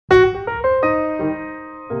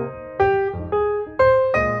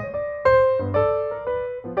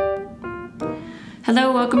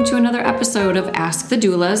Hello, welcome to another episode of Ask the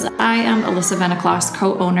Doulas. I am Alyssa Venaclos,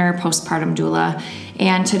 co-owner, postpartum doula,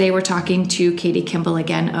 and today we're talking to Katie Kimball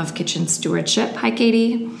again of Kitchen Stewardship. Hi,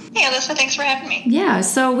 Katie. Hey, Alyssa, thanks for having me. Yeah,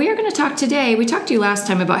 so we are going to talk today. We talked to you last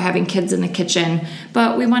time about having kids in the kitchen,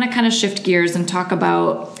 but we want to kind of shift gears and talk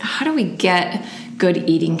about how do we get good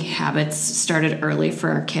eating habits started early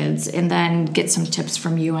for our kids, and then get some tips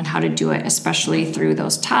from you on how to do it, especially through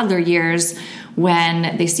those toddler years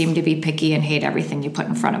when they seem to be picky and hate everything you put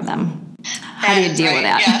in front of them. How do you deal with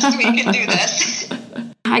that? Yes, we can do this.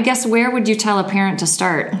 I guess where would you tell a parent to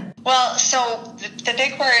start? Well, so the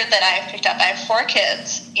big word that I've picked up, I have 4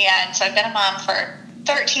 kids, and so I've been a mom for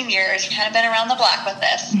 13 years, kind of been around the block with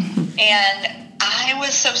this, and I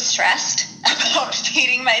was so stressed about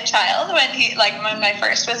feeding my child when my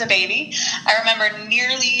first was a baby. I remember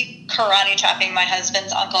nearly karate chopping my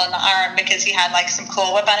husband's uncle in the arm because he had some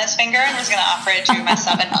Cool Whip on his finger and was going to offer it to my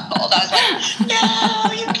 7-month-old. I was like, no,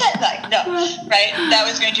 you can't. No, right? That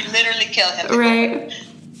was going to literally kill him. Right.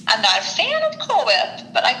 I'm not a fan of Cool Whip,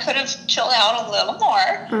 but I could have chilled out a little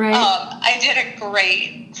more. Right. I did a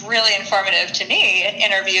great, really informative to me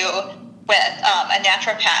interview with a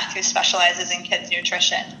naturopath who specializes in kids'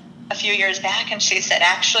 nutrition a few years back, and she said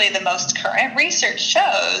actually the most current research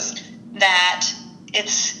shows that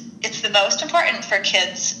it's the most important for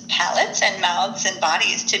kids' palates and mouths and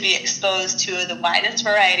bodies to be exposed to the widest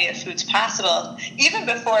variety of foods possible, even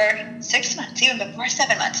before 6 months, even before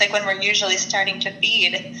 7 months, when we're usually starting to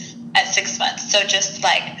feed at 6 months. So just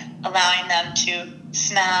allowing them to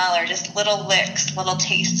smell, or just little licks, little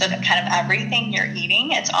tastes of kind of everything you're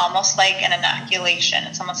eating. It's almost like an inoculation.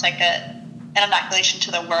 It's almost like an inoculation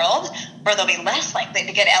to the world, where they'll be less likely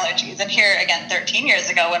to get allergies. And here again, 13 years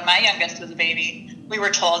ago, when my youngest was a baby, we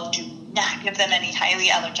were told do not give them any highly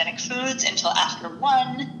allergenic foods until after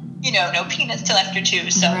 1, no peanuts till after 2.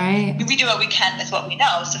 So right. We do what we can with what we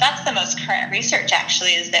know. So that's the most current research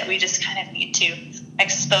actually, is that we just kind of need to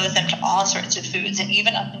expose them to all sorts of foods. And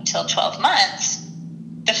even up until 12 months,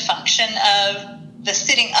 the function of the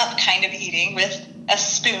sitting up kind of eating with a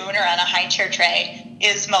spoon or on a high chair tray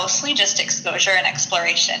is mostly just exposure and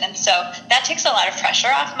exploration. And so that takes a lot of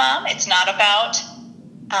pressure off mom. It's not about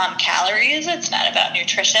calories. It's not about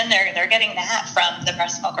nutrition. They're getting that from the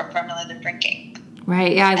breast milk or formula they're drinking.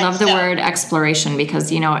 Right. Yeah, I love the word exploration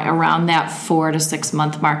because, around that 4 to 6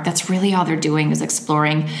 month mark, that's really all they're doing is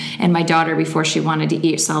exploring. And my daughter, before she wanted to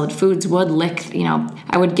eat solid foods, would lick,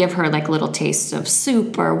 I would give her little tastes of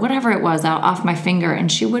soup or whatever it was out off my finger, and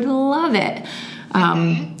she would love it.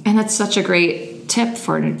 And that's such a great tip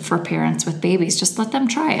for parents with babies. Just let them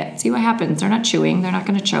try it. See what happens. They're not chewing. They're not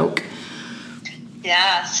going to choke.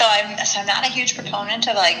 Yeah, so I'm not a huge proponent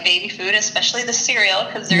of baby food, especially the cereal,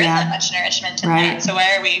 because there isn't much nourishment in that. So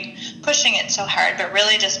why are we pushing it so hard? But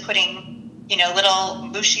really just putting, little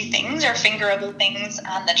mushy things or fingerable things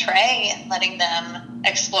on the tray and letting them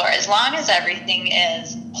explore. As long as everything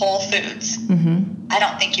is whole foods, I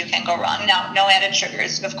don't think you can go wrong. Now, no added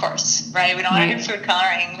sugars, of course, right? We don't want to do food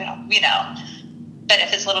coloring, But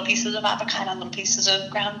if it's little pieces of avocado, little pieces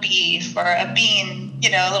of ground beef, or a bean,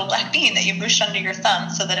 a little black bean that you mush under your thumb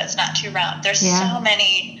so that it's not too round. There's so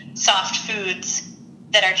many soft foods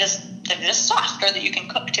that are just soft, or that you can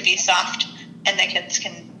cook to be soft, and the kids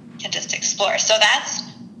can just explore. So that's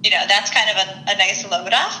kind of a nice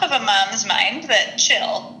load off of a mom's mind that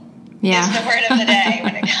chill is the word of the day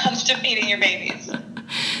when it comes to feeding your babies.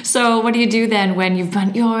 So what do you do then when you've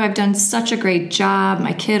been, I've done such a great job,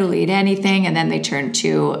 my kid will eat anything, and then they turn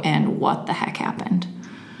 2, and what the heck happened?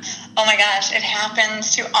 Oh my gosh, it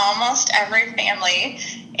happens to almost every family.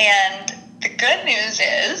 And the good news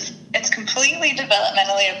is it's completely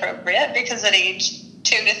developmentally appropriate, because at age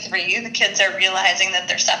 2 to 3, the kids are realizing that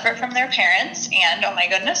they're separate from their parents, and oh my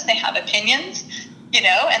goodness, they have opinions,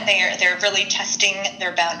 and they're really testing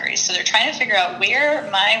their boundaries. So they're trying to figure out where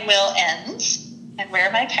my will ends and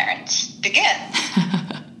where my parents begin,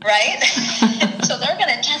 right? So they're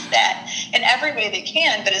going to test that in every way they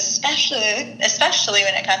can, but especially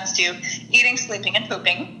when it comes to eating, sleeping, and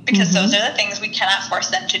pooping, because those are the things we cannot force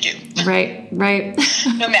them to do. Right.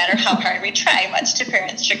 No matter how hard we try, much to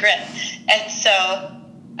parents' chagrin. And so,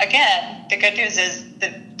 again, the good news is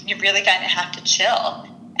that you really kind of have to chill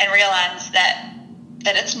and realize that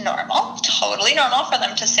it's normal, totally normal for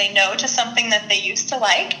them to say no to something that they used to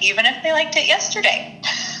like, even if they liked it yesterday.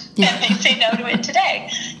 And they say no to it today.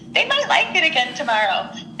 They might like it again tomorrow.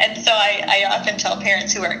 And so I often tell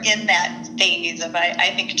parents who are in that phase of,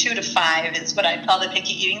 I think 2 to 5 is what I call the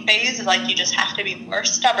picky eating phase, of you just have to be more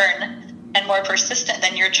stubborn and more persistent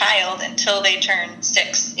than your child until they turn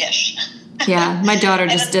 6-ish. Yeah, my daughter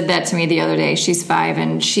just did that to me the other day. She's 5,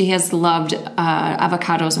 and she has loved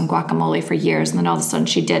avocados and guacamole for years, and then all of a sudden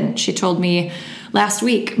she didn't. She told me last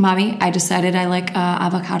week, Mommy, I decided I like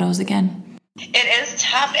avocados again. It is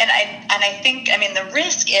tough, and I think, I mean, the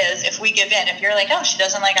risk is if we give in, if you're like, oh, she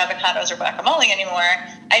doesn't like avocados or guacamole anymore,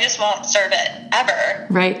 I just won't serve it ever.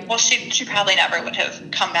 Right. Well, she probably never would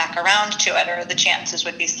have come back around to it, or the chances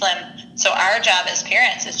would be slim. So our job as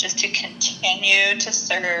parents is just to continue to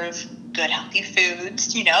serve good, healthy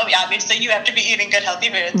foods. You know, obviously you have to be eating good, healthy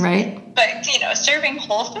foods. Right. But, you know, serving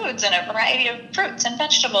whole foods and a variety of fruits and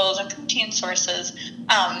vegetables and protein sources,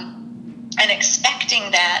 and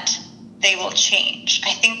expecting that they will change.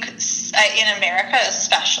 I think in America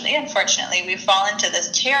especially, unfortunately, we fall into this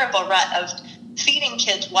terrible rut of feeding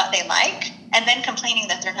kids what they like and then complaining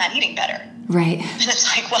that they're not eating better. Right. And it's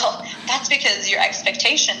like, well, that's because your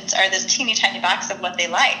expectations are this teeny tiny box of what they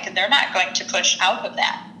like, and they're not going to push out of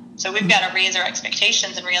that. So we've got to raise our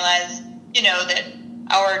expectations and realize, you know, that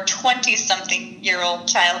our 20-something-year-old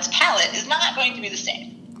child's palate is not going to be the same.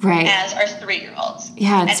 Right. As our 3-year-olds.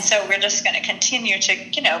 Yeah. And so we're just going to continue to,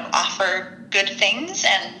 you know, offer good things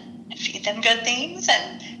and feed them good things,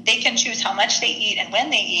 and they can choose how much they eat and when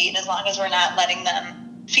they eat, as long as we're not letting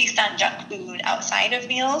them feast on junk food outside of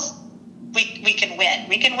meals. We can win.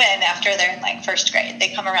 We can win after they're in like first grade. They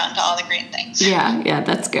come around to all the green things. Yeah,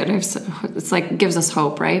 that's good. It's like gives us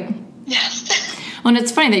hope, right? Yes. Well, and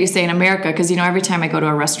it's funny that you say in America, because, you know, every time I go to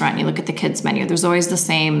a restaurant and you look at the kids' menu, there's always the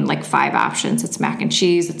same, like, 5 options. It's mac and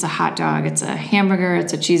cheese, it's a hot dog, it's a hamburger,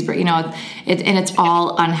 it's a cheeseburger, you know, and it's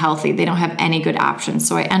all unhealthy. They don't have any good options.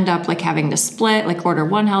 So I end up, like, having to split, like, order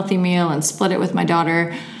one healthy meal and split it with my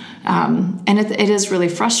daughter. And it is really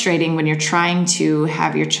frustrating when you're trying to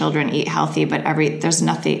have your children eat healthy, but there's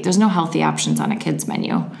no healthy options on a kid's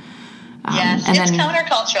menu. Yes, and it's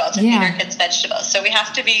countercultural to feed our kids vegetables. So we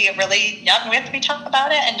have to be really young. We have to be talk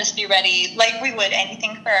about it and just be ready, like we would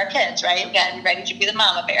anything for our kids, right? We got to be ready to be the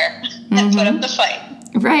mama bear and put up the fight.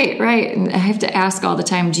 Right. And I have to ask all the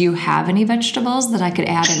time, do you have any vegetables that I could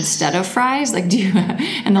add instead of fries? Like, do you?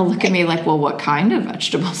 And they'll look at me like, well, what kind of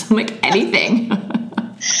vegetables? I'm like, anything.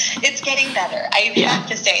 It's getting better. I have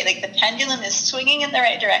to say, like, the pendulum is swinging in the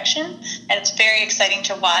right direction, and it's very exciting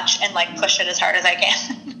to watch and, like, push it as hard as I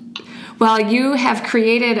can. Well, you have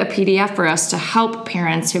created a PDF for us to help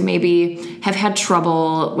parents who maybe have had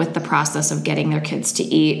trouble with the process of getting their kids to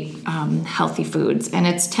eat healthy foods. And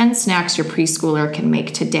it's 10 snacks your preschooler can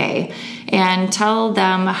make today. And tell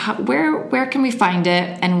them where can we find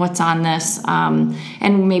it and what's on this,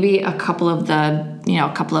 and maybe a couple of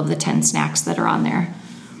the 10 snacks that are on there.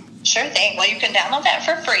 Sure thing. Well, you can download that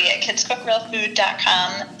for free at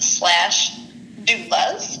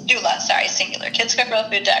kidscookrealfood.com/doulas, singular,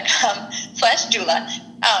 kidscookrealfood.com/doula.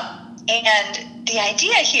 And the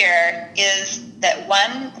idea here is that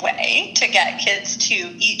one way to get kids to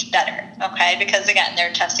eat better, okay, because again,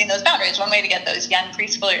 they're testing those boundaries. One way to get those young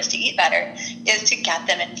preschoolers to eat better is to get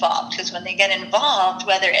them involved, because when they get involved,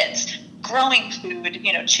 whether it's growing food,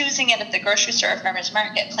 you know, choosing it at the grocery store or farmer's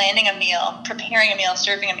market, planning a meal, preparing a meal,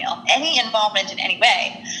 serving a meal, any involvement in any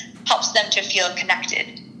way helps them to feel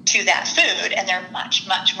connected to that food, and they're much,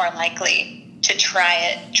 much more likely to try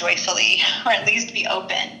it joyfully, or at least be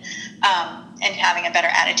open, and having a better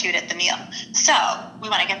attitude at the meal. So we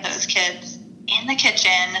want to get those kids in the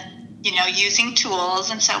kitchen, you know, using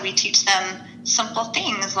tools, and so we teach them simple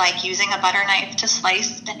things like using a butter knife to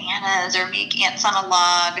slice bananas or make ants on a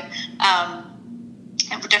log,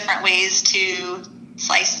 and different ways to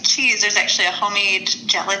slice cheese. There's actually a homemade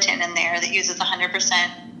gelatin in there that uses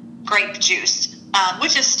 100% grape juice,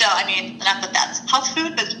 which is still, I mean, not that that's health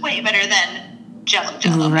food, but it's way better than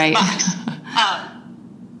Jello right. box.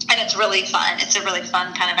 And it's really fun. It's a really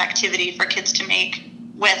fun kind of activity for kids to make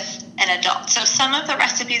with an adult. So some of the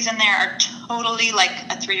recipes in there are totally like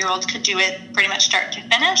a 3-year-old could do it pretty much start to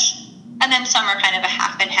finish. And then some are kind of a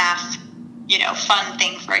half and half, you know, fun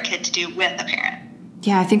thing for a kid to do with a parent.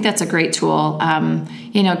 Yeah, I think that's a great tool.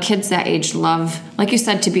 You know, kids that age love, like you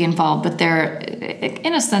said, to be involved, but they're,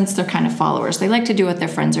 in a sense, they're kind of followers. They like to do what their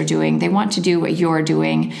friends are doing. They want to do what you're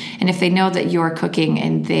doing. And if they know that you're cooking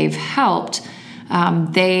and they've helped,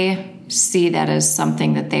 they see that as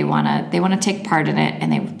something that they want to take part in it,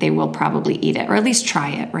 and they will probably eat it, or at least try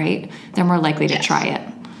it, right? They're more likely to try it.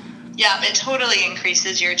 Yeah, it totally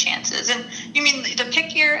increases your chances. And you mean the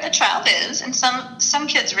pickier a child is, and some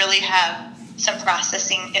kids really have some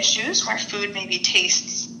processing issues where food maybe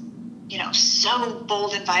tastes, you know, so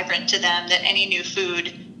bold and vibrant to them that any new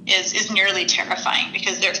food is nearly terrifying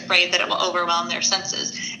because they're afraid that it will overwhelm their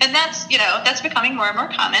senses. And that's becoming more and more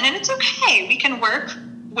common, and it's okay. We can work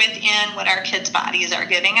within what our kids' bodies are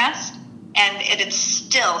giving us. And it's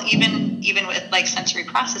still, even with like sensory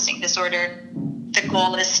processing disorder, the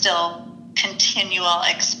goal is still continual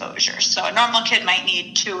exposure. So a normal kid might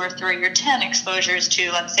need 2 or 3 or 10 exposures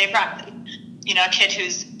to, let's say, broccoli. You know, a kid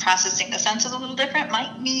who's processing the senses a little different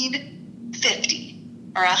might need 50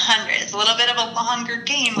 or 100. It's a little bit of a longer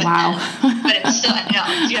game with them, but it's still,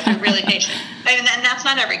 you have to be really patient. I mean, and that's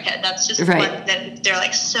not every kid. That's just right. They're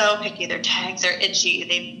like so picky. Their tags are itchy.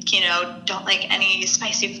 They, don't like any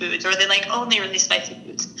spicy foods, or they like only really spicy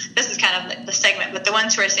foods. This is kind of the segment, but the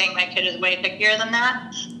ones who are saying my kid is way pickier than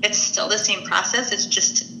that, it's still the same process. It's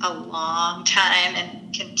just a long time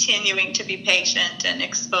and continuing to be patient and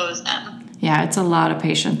expose them. Yeah, it's a lot of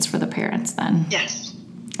patience for the parents then. Yes.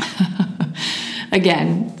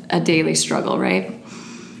 Again, a daily struggle, right?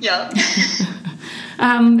 Yeah.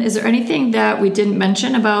 Is there anything that we didn't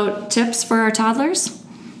mention about tips for our toddlers?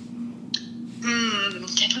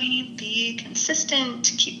 Did we be consistent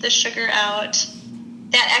to keep the sugar out?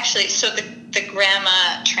 That actually, so the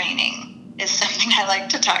grandma training is something I like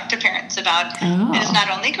to talk to parents about. Oh. It is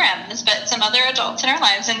not only grandmas, but some other adults in our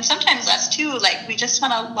lives, and sometimes us too. Like, we just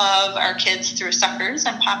want to love our kids through suckers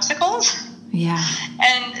and popsicles. Yeah.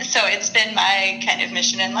 And so it's been my kind of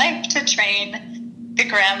mission in life to train the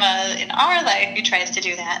grandma in our life who tries to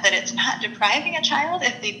do that it's not depriving a child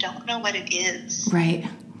if they don't know what it is. Right.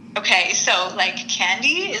 Okay, so like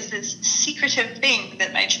candy is this secretive thing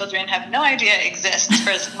that my children have no idea exists for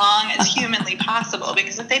as long as humanly possible,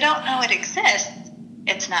 because if they don't know it exists,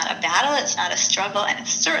 it's not a battle, it's not a struggle, and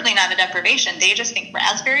it's certainly not a deprivation. They just think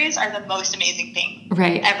raspberries are the most amazing thing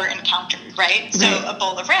ever encountered, right? So a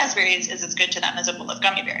bowl of raspberries is as good to them as a bowl of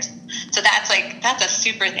gummy bears. So that's a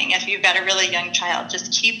super thing. If you've got a really young child,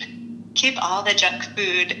 just keep all the junk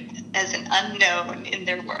food as an unknown in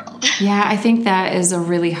their world. Yeah, I think that is a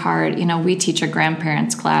really hard, we teach a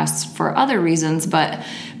grandparents class for other reasons, but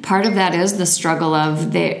part of that is the struggle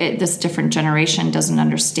of this different generation doesn't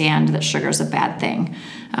understand that sugar is a bad thing.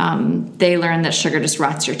 They learn that sugar just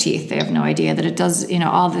rots your teeth. They have no idea that it does,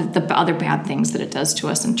 all the other bad things that it does to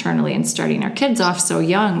us internally, and starting our kids off so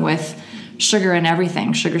young with sugar and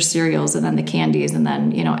everything, sugar cereals, and then the candies, and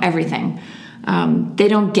then, everything. They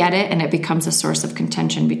don't get it, and it becomes a source of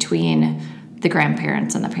contention between the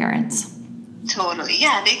grandparents and the parents. Totally.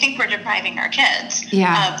 Yeah, they think we're depriving our kids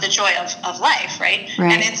of the joy of life, right?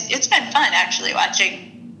 And it's been fun, actually,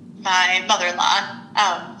 watching my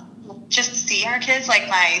mother-in-law just see our kids. Like,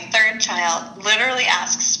 my third child literally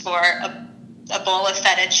asks for a bowl of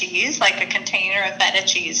feta cheese, like a container of feta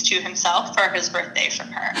cheese, to himself for his birthday from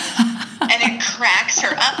her. And it cracks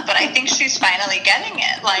her up, but I think she's finally getting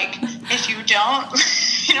it. Like, if you don't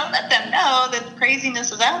let them know that the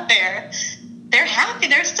craziness is out there, they're happy.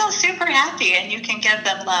 They're still super happy, and you can give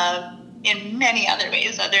them love in many other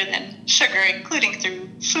ways other than sugar, including through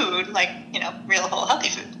food, like, real whole healthy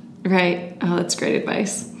food. Right. Oh, that's great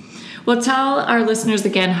advice. Well, tell our listeners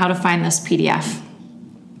again how to find this PDF.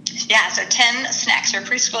 Yeah, so 10 snacks your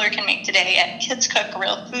preschooler can make today at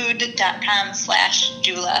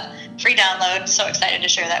kidscookrealfood.com/doula. Free download. So excited to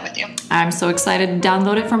share that with you. I'm so excited to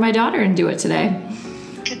download it for my daughter and do it today.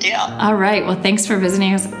 Good deal. All right. Well, thanks for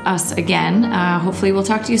visiting us again. Hopefully we'll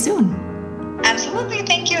talk to you soon. Absolutely.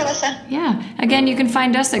 Thank you, Alyssa. Yeah. Again, you can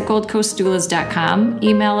find us at goldcoastdoulas.com.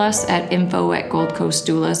 Email us at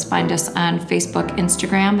info@goldcoastdoulas. Find us on Facebook,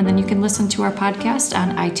 Instagram, and then you can listen to our podcast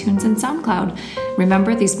on iTunes and SoundCloud.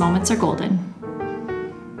 Remember, these moments are golden.